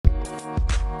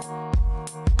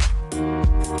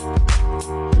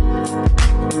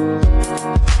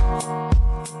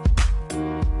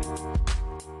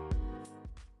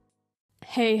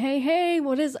Hey,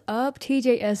 what is up,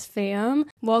 TJS fam?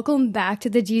 Welcome back to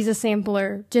the Jesus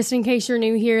Sampler. Just in case you're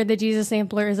new here, the Jesus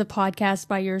Sampler is a podcast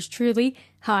by yours truly.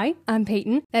 Hi, I'm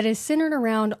Peyton, that is centered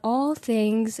around all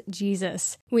things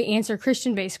Jesus. We answer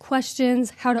Christian-based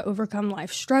questions, how to overcome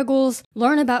life struggles,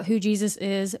 learn about who Jesus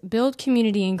is, build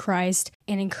community in Christ,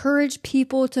 and encourage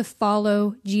people to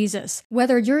follow Jesus.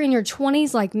 Whether you're in your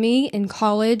 20s like me, in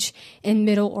college, in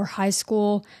middle or high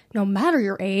school, no matter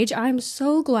your age, I'm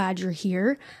so glad you're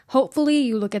here. Hopefully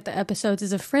you look at the episodes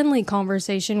as a friendly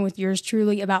conversation with yours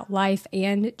truly about life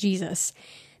and Jesus.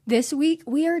 This week,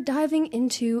 we are diving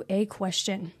into a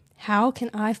question. How can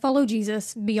I follow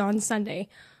Jesus beyond Sunday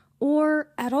or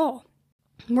at all?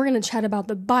 We're going to chat about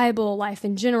the Bible, life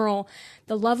in general,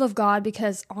 the love of God,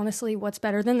 because honestly, what's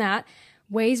better than that?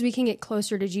 Ways we can get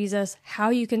closer to Jesus, how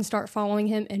you can start following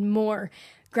him, and more.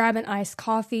 Grab an iced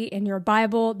coffee and your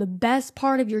Bible. The best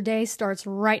part of your day starts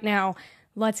right now.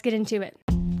 Let's get into it.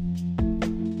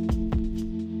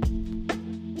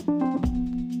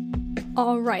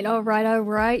 All right,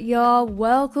 y'all.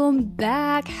 Welcome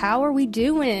back. How are we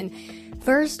doing?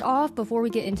 First off, before we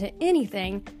get into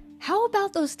anything, how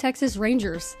about those Texas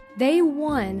Rangers? They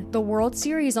won the World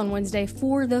Series on Wednesday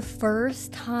for the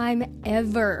first time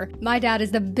ever. My dad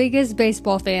is the biggest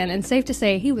baseball fan, and safe to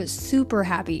say he was super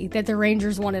happy that the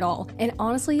Rangers won it all. And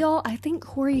honestly, y'all, I think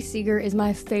Corey Seager is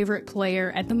my favorite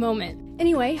player at the moment.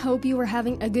 Anyway, hope you were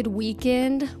having a good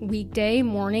weekend, weekday,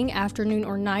 morning, afternoon,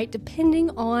 or night,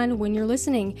 depending on when you're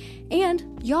listening.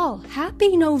 And y'all,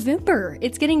 happy November!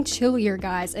 It's getting chillier,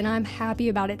 guys, and I'm happy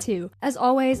about it too. As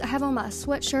always, I have on my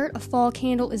sweatshirt, a fall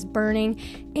candle is burning,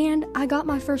 and I got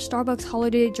my first Starbucks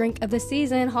holiday drink of the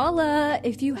season. Holla!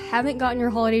 If you haven't gotten your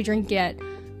holiday drink yet,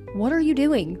 what are you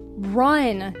doing?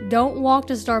 Run! Don't walk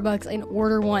to Starbucks and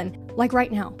order one. Like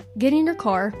right now. Get in your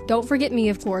car. Don't forget me,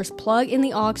 of course. Plug in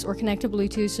the aux or connect to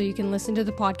Bluetooth so you can listen to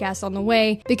the podcast on the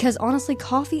way. Because honestly,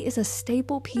 coffee is a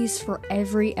staple piece for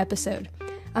every episode.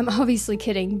 I'm obviously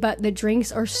kidding, but the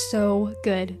drinks are so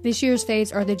good. This year's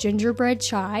faves are the gingerbread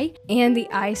chai and the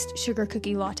iced sugar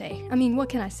cookie latte. I mean, what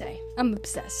can I say? I'm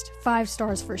obsessed. 5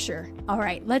 stars for sure. All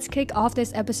right, let's kick off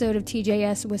this episode of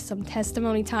TJS with some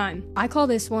testimony time. I call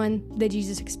this one the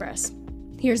Jesus Express.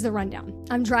 Here's the rundown.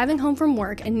 I'm driving home from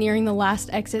work and nearing the last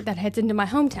exit that heads into my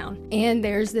hometown, and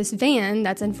there's this van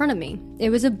that's in front of me. It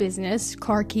was a business,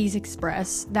 Car Keys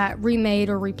Express, that remade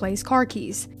or replaced car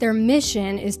keys. Their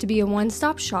mission is to be a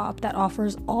one-stop shop that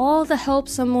offers all the help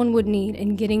someone would need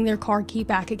in getting their car key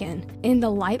back again. And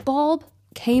the light bulb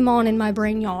came on in my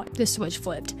brain, y'all. The switch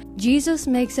flipped. Jesus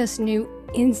makes us new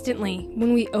instantly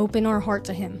when we open our heart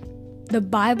to him. The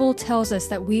Bible tells us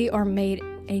that we are made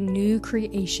a new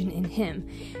creation in him.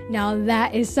 Now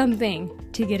that is something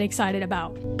to get excited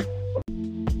about.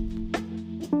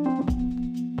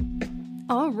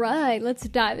 All right, let's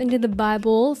dive into the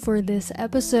Bible for this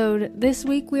episode. This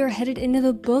week we are headed into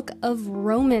the book of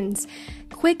Romans.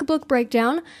 Quick book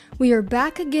breakdown. We are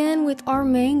back again with our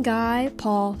main guy,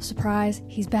 Paul. Surprise,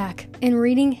 he's back. And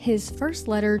reading his first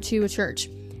letter to a church.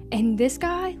 And this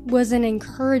guy was an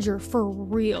encourager for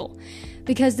real.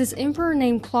 Because this emperor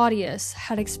named Claudius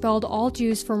had expelled all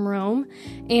Jews from Rome,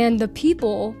 and the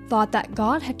people thought that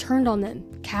God had turned on them,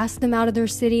 cast them out of their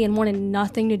city, and wanted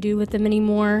nothing to do with them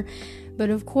anymore.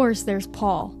 But of course, there's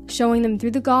Paul, showing them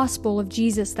through the gospel of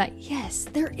Jesus that yes,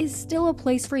 there is still a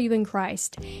place for you in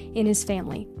Christ, in his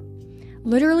family.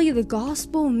 Literally, the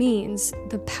gospel means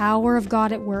the power of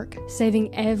God at work,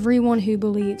 saving everyone who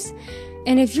believes.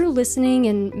 And if you're listening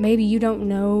and maybe you don't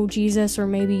know Jesus or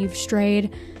maybe you've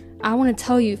strayed, I want to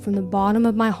tell you from the bottom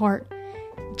of my heart,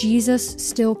 Jesus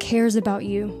still cares about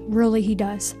you. Really, he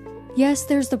does. Yes,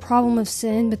 there's the problem of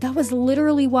sin, but that was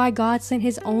literally why God sent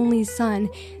his only son,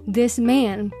 this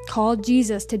man called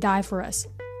Jesus, to die for us.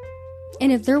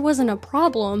 And if there wasn't a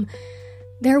problem,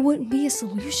 there wouldn't be a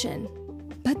solution.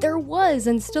 But there was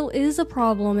and still is a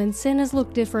problem, and sin has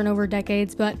looked different over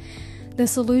decades, but the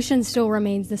solution still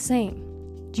remains the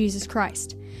same: Jesus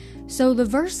Christ. So the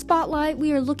verse spotlight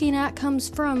we are looking at comes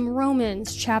from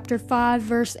Romans chapter 5,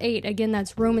 verse 8. Again,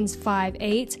 that's Romans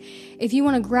 5:8. If you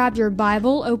want to grab your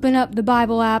Bible, open up the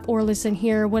Bible app or listen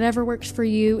here. Whatever works for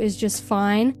you is just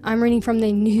fine. I'm reading from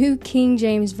the New King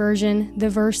James Version. The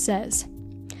verse says,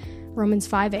 Romans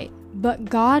 5:8. But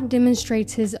God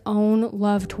demonstrates his own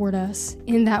love toward us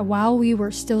in that while we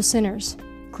were still sinners,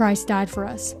 Christ died for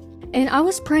us. And I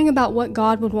was praying about what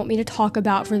God would want me to talk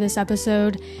about for this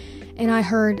episode, and I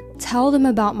heard, tell them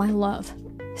about my love.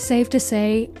 Safe to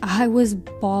say, I was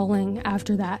bawling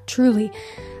after that. Truly,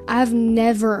 I've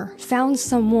never found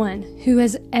someone who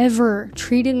has ever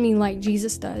treated me like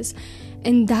Jesus does.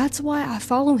 And that's why I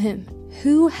follow him.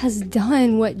 Who has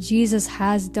done what Jesus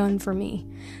has done for me?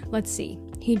 Let's see.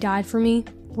 He died for me,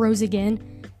 rose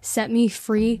again, set me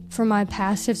free from my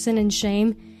past of sin and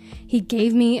shame. He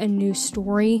gave me a new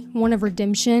story, one of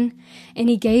redemption, and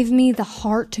he gave me the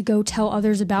heart to go tell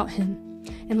others about him.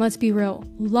 And let's be real,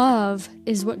 love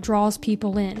is what draws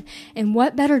people in. And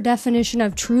what better definition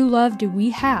of true love do we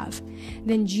have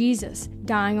than Jesus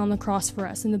dying on the cross for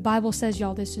us? And the Bible says,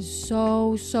 y'all, this is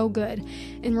so good.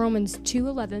 In Romans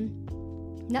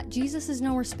 2:11, that Jesus is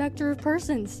no respecter of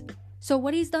persons. So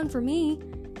what he's done for me,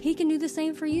 he can do the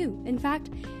same for you. In fact,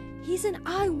 he's an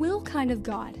I will kind of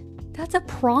God. That's a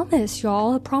promise,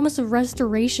 y'all, a promise of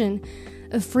restoration,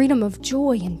 of freedom, of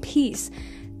joy and peace.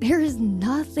 There is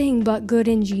nothing but good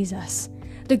in Jesus.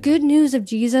 The good news of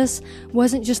Jesus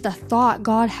wasn't just a thought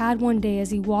God had one day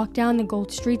as he walked down the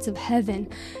gold streets of heaven,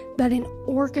 but an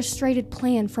orchestrated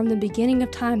plan from the beginning of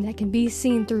time that can be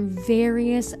seen through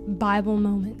various Bible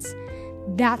moments.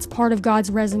 That's part of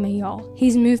God's resume, y'all.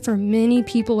 He's moved for many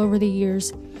people over the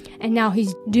years, and now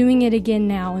he's doing it again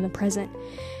now in the present.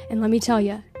 And let me tell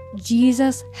you,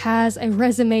 Jesus has a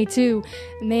resume too.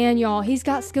 Man, y'all, he's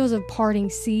got skills of parting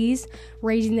seas,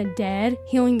 raising the dead,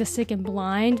 healing the sick and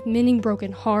blind, mending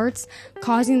broken hearts,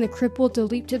 causing the crippled to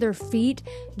leap to their feet,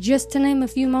 just to name a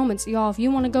few moments. Y'all, if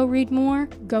you want to go read more,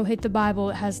 go hit the Bible.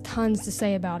 It has tons to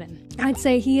say about him. I'd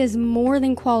say he is more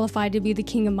than qualified to be the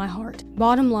king of my heart.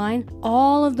 Bottom line,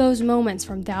 all of those moments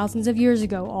from thousands of years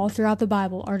ago, all throughout the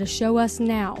Bible, are to show us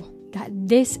now that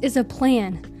this is a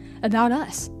plan about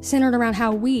us, centered around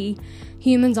how we,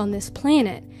 humans on this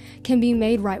planet, can be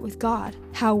made right with God,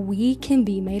 how we can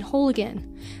be made whole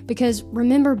again. Because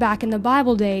remember, back in the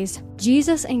Bible days,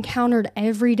 Jesus encountered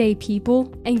everyday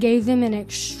people and gave them an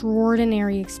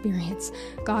extraordinary experience.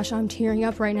 Gosh, I'm tearing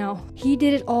up right now. He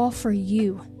did it all for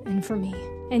you and for me.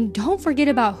 And don't forget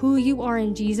about who you are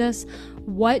in Jesus,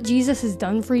 what Jesus has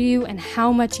done for you, and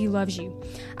how much he loves you.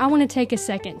 I want to take a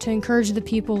second to encourage the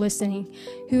people listening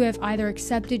who have either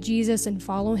accepted Jesus and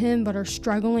follow him but are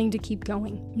struggling to keep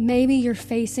going. Maybe you're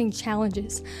facing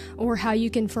challenges or how you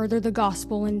can further the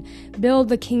gospel and build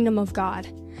the kingdom of God.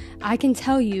 I can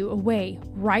tell you a way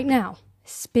right now.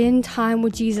 Spend time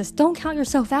with Jesus. Don't count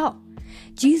yourself out.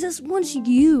 Jesus wants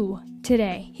you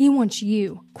today. He wants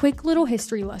you. Quick little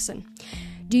history lesson.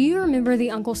 Do you remember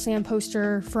the Uncle Sam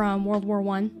poster from World War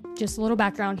I? Just a little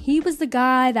background. He was the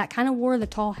guy that kind of wore the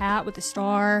tall hat with the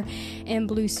star and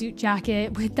blue suit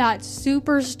jacket with that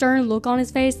super stern look on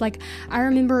his face. Like, I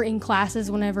remember in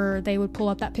classes whenever they would pull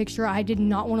up that picture, I did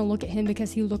not want to look at him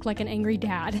because he looked like an angry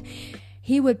dad.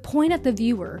 He would point at the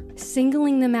viewer,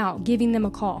 singling them out, giving them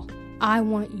a call. I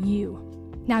want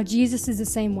you. Now, Jesus is the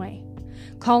same way,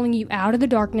 calling you out of the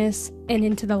darkness and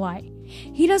into the light.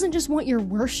 He doesn't just want your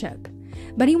worship,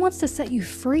 but he wants to set you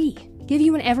free, give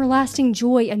you an everlasting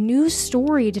joy, a new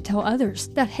story to tell others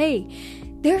that, hey,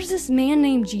 there's this man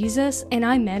named Jesus and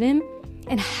I met him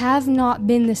and have not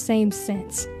been the same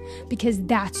since, because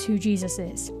that's who Jesus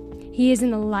is. He is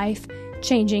in the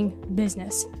life-changing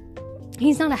business.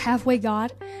 He's not a halfway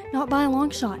God, not by a long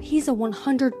shot. He's a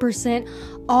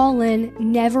 100% all-in,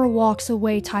 never walks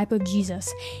away type of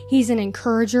Jesus. He's an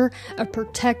encourager, a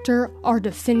protector, our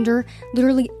defender.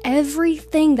 Literally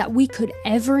everything that we could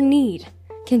ever need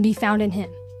can be found in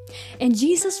him. And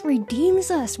Jesus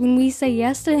redeems us when we say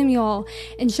yes to him, y'all,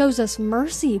 and shows us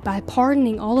mercy by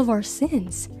pardoning all of our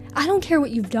sins. I don't care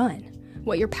what you've done,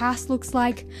 what your past looks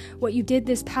like, what you did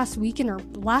this past weekend or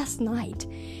last night.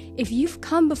 If you've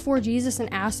come before Jesus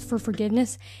and asked for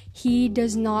forgiveness, he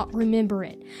does not remember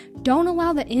it. Don't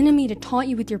allow the enemy to taunt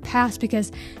you with your past,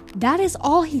 because that is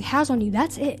all he has on you.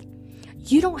 That's it.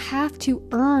 You don't have to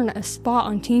earn a spot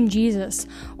on Team Jesus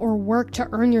or work to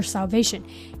earn your salvation.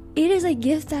 It is a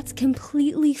gift that's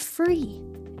completely free.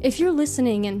 If you're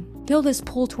listening and feel this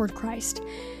pull toward Christ,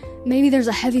 maybe there's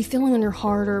a heavy feeling on your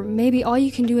heart, or maybe all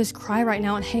you can do is cry right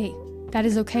now, and hey, that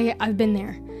is okay. I've been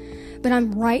there. But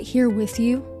I'm right here with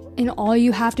you. And all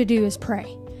you have to do is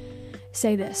pray.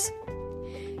 Say this: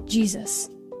 Jesus,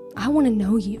 I want to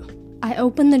know you. I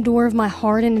open the door of my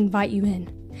heart and invite you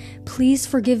in. Please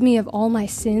forgive me of all my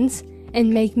sins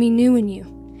and make me new in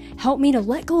you. Help me to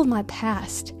let go of my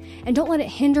past and don't let it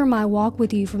hinder my walk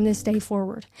with you from this day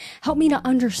forward. Help me to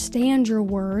understand your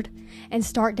word and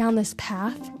start down this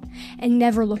path and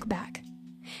never look back.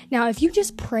 Now, if you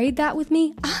just prayed that with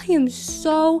me, I am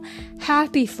so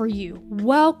happy for you.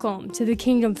 Welcome to the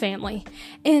Kingdom family.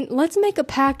 And let's make a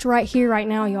pact right here, right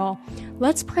now, y'all.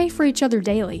 Let's pray for each other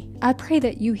daily. I pray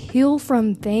that you heal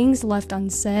from things left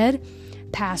unsaid,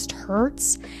 past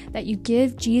hurts, that you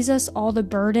give Jesus all the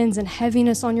burdens and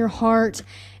heaviness on your heart,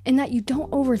 and that you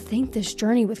don't overthink this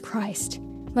journey with Christ.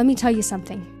 let me tell you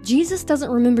something. Jesus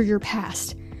doesn't remember your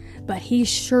past, but he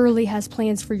surely has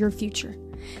plans for your future.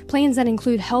 Plans that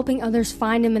include helping others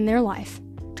find him in their life,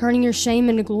 turning your shame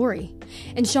into glory,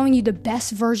 and showing you the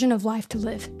best version of life to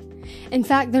live. In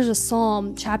fact, there's a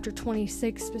Psalm, chapter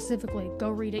 26 specifically, go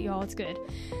read it, y'all, it's good,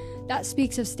 that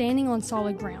speaks of standing on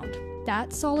solid ground.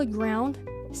 That solid ground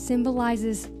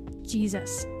symbolizes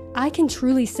Jesus. I can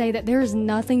truly say that there is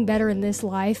nothing better in this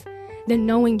life than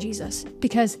knowing Jesus,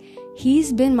 because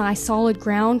he's been my solid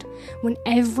ground when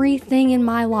everything in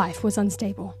my life was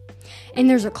unstable. And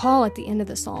there's a call at the end of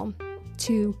the psalm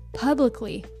to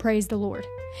publicly praise the Lord.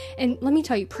 And let me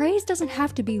tell you, praise doesn't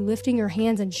have to be lifting your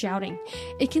hands and shouting.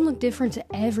 It can look different to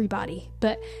everybody,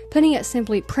 but putting it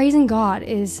simply, praising God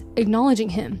is acknowledging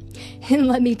him. And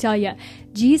let me tell you,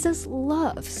 Jesus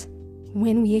loves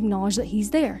when we acknowledge that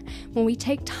he's there, when we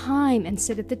take time and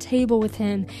sit at the table with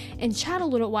him and chat a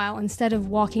little while instead of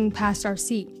walking past our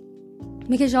seat.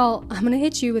 Because y'all, I'm going to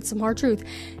hit you with some hard truth.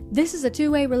 This is a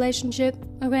two-way relationship,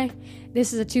 okay?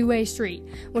 This is a two-way street.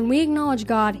 When we acknowledge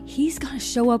God, he's going to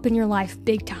show up in your life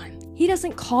big time. He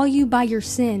doesn't call you by your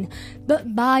sin,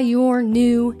 but by your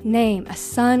new name, a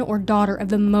son or daughter of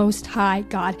the Most High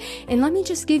God. And let me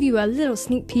just give you a little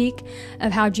sneak peek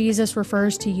of how Jesus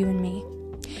refers to you and me.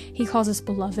 He calls us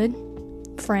beloved,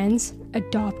 friends,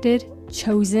 adopted,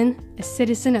 chosen, a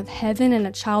citizen of heaven, and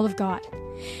a child of God.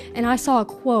 And I saw a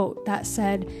quote that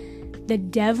said, "The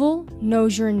devil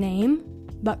knows your name,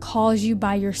 but calls you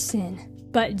by your sin.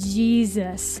 But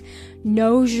Jesus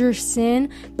knows your sin,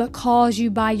 but calls you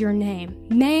by your name."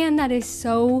 Man, that is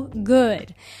so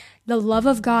good. The love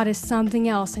of God is something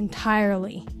else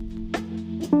entirely.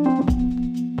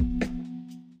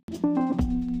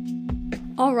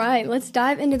 All right, let's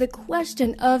dive into the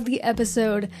question of the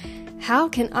episode. How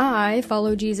can I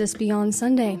follow Jesus beyond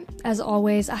Sunday? As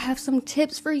always, I have some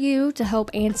tips for you to help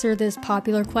answer this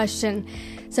popular question.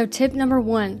 So tip number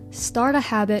 1, start a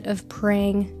habit of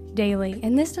praying daily.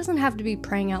 And this doesn't have to be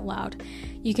praying out loud.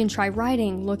 You can try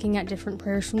writing, looking at different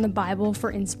prayers from the Bible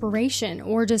for inspiration,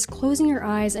 or just closing your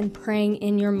eyes and praying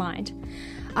in your mind.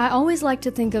 I always like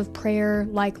to think of prayer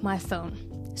like my phone.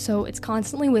 So it's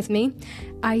constantly with me.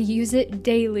 I use it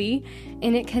daily,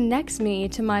 and it connects me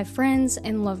to my friends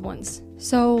and loved ones.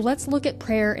 So let's look at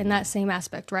prayer in that same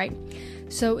aspect, right?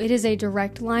 So it is a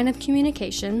direct line of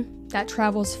communication that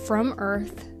travels from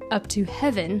earth up to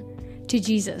heaven to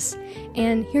Jesus.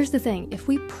 And here's the thing, if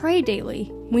we pray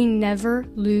daily, we never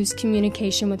lose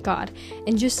communication with God.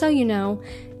 And just so you know,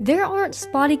 there aren't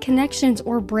spotty connections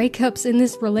or breakups in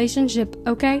this relationship,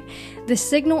 okay? The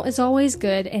signal is always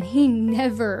good, and he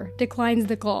never declines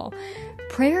the call.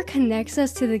 Prayer connects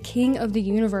us to the King of the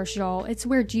universe, y'all. It's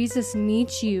where Jesus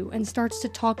meets you and starts to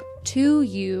talk to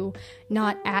you,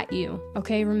 not at you,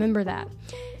 okay? Remember that.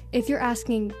 If you're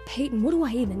asking, Peyton, what do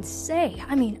I even say?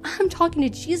 I mean, I'm talking to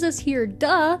Jesus here,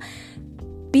 duh.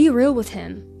 Be real with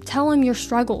him. Tell him your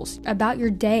struggles, about your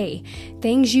day,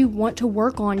 things you want to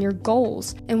work on, your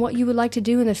goals, and what you would like to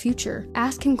do in the future.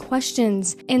 Ask him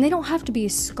questions, and they don't have to be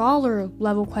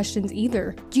scholar-level questions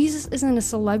either. Jesus isn't a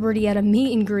celebrity at a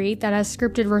meet and greet that has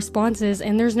scripted responses,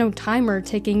 and there's no timer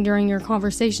ticking during your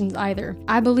conversations either.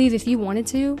 I believe if you wanted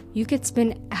to, you could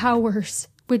spend hours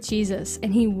with Jesus,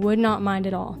 and he would not mind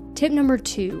at all. Tip number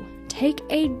 2, take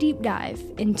a deep dive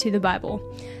into the Bible.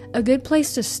 A good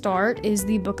place to start is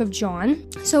the book of John.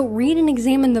 So read and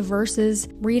examine the verses,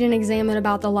 read and examine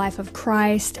about the life of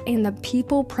Christ and the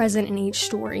people present in each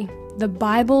story. The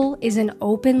Bible is an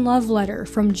open love letter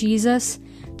from Jesus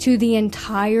to the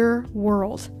entire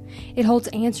world. It holds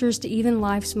answers to even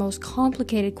life's most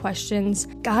complicated questions,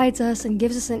 guides us, and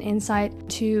gives us an insight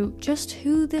to just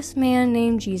who this man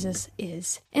named Jesus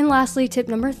is. And lastly, tip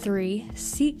number 3,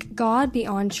 seek God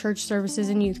beyond church services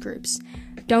and youth groups.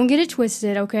 Don't get it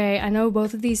twisted, okay? I know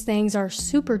both of these things are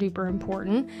super duper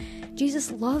important.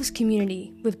 Jesus loves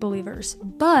community with believers,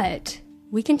 but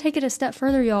we can take it a step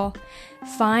further, y'all.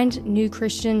 Find new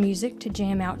Christian music to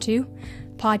jam out to,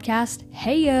 podcast,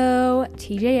 Heyo,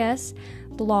 TJS,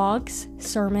 blogs,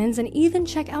 sermons, and even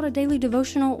check out a daily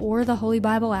devotional or the Holy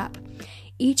Bible app.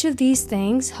 Each of these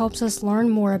things helps us learn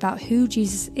more about who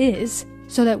Jesus is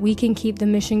so that we can keep the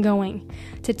mission going,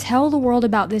 to tell the world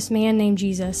about this man named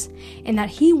Jesus and that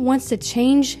he wants to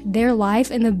change their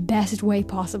life in the best way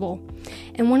possible.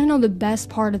 And want to know the best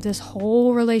part of this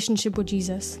whole relationship with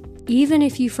Jesus? Even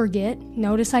if you forget,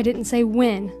 notice I didn't say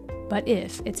when, but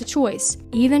if. It's a choice.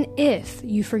 Even if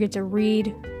you forget to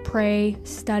read, pray,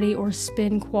 study, or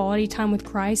spend quality time with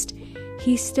Christ,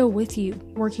 he's still with you,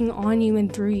 working on you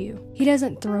and through you. He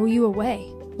doesn't throw you away.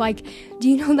 Like, do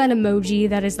you know that emoji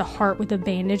that is the heart with a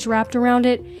bandage wrapped around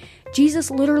it?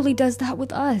 Jesus literally does that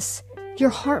with us. Your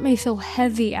heart may feel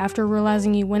heavy after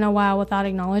realizing you went a while without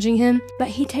acknowledging him, but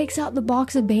he takes out the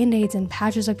box of band-aids and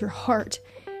patches up your heart.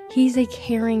 He's a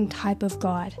caring type of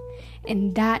God.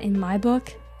 And that, in my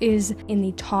book, is in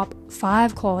the top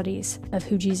 5 qualities of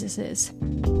who Jesus is.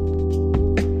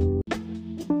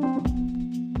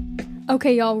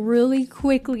 Okay, y'all, really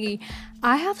quickly,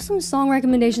 I have some song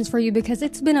recommendations for you because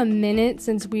it's been a minute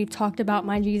since we've talked about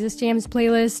my Jesus Jams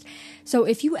playlist. So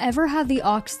if you ever have the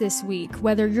aux this week,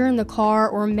 whether you're in the car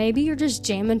or maybe you're just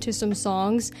jamming to some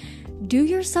songs, do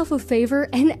yourself a favor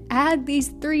and add these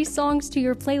 3 songs to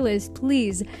your playlist,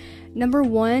 please. Number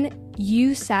 1,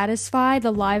 You Satisfy,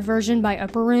 the live version by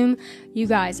Upper Room. You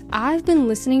guys, I've been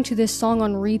listening to this song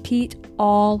on repeat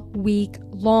all week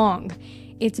long.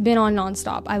 It's been on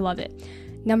nonstop. I love it.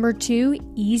 Number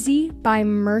 2, Easy by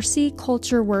Mercy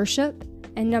Culture Worship.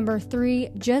 And number 3,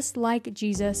 Just Like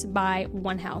Jesus by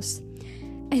One House.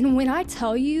 And when I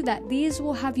tell you that these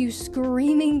will have you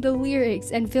screaming the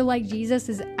lyrics and feel like Jesus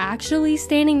is actually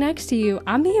standing next to you,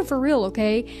 I'm being for real,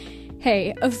 okay?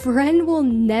 Hey, a friend will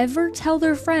never tell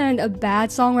their friend a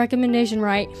bad song recommendation,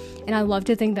 right? And I love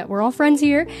to think that we're all friends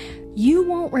here. You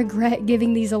won't regret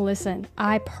giving these a listen.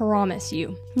 I promise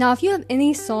you. Now, if you have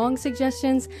any song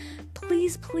suggestions,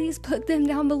 please put them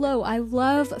down below. I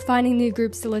love finding new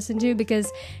groups to listen to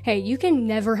because, hey, you can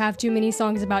never have too many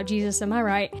songs about Jesus, am I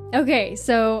right? Okay,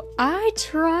 so I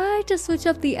try to switch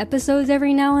up the episodes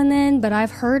every now and then, but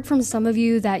I've heard from some of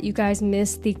you that you guys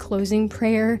missed the closing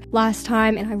prayer last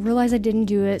time, and I realized I didn't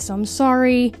do it, so I'm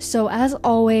sorry. So as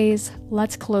always,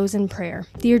 let's close in prayer.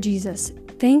 Dear Jesus,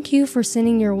 thank you for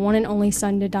sending your one and only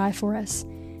Son to die for us.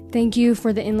 Thank you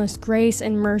for the endless grace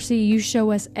and mercy you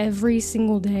show us every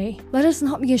single day. Let us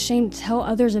not be ashamed to tell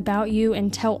others about you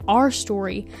and tell our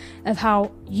story of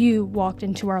how you walked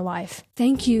into our life.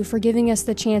 Thank you for giving us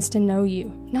the chance to know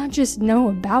you. Not just know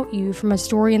about you from a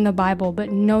story in the Bible,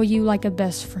 but know you like a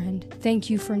best friend. Thank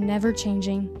you for never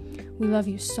changing. We love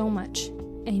you so much.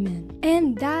 Amen.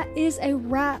 And that is a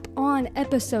wrap on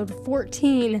episode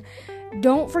 14.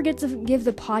 Don't forget to give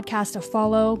the podcast a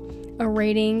follow, a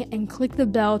rating, and click the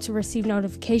bell to receive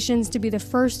notifications to be the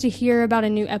first to hear about a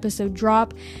new episode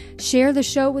drop. Share the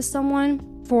show with someone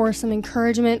for some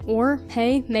encouragement or,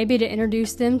 hey, maybe to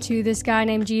introduce them to this guy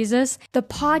named Jesus. The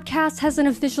podcast has an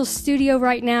official studio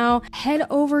right now. Head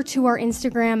over to our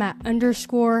Instagram at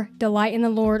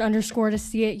 _delightintheLord_ to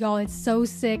see it. Y'all, it's so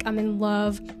sick. I'm in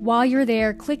love. While you're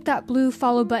there, click that blue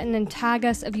follow button and tag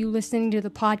us of you listening to the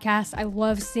podcast. I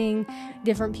love seeing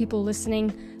different people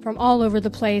listening from all over the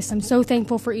place. I'm so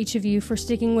thankful for each of you for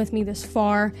sticking with me this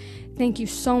far. Thank you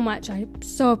so much. I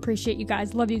so appreciate you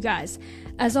guys. Love you guys.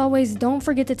 As always, don't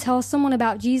forget to tell someone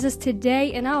about Jesus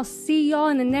today, and I'll see y'all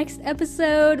in the next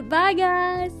episode. Bye,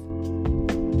 guys.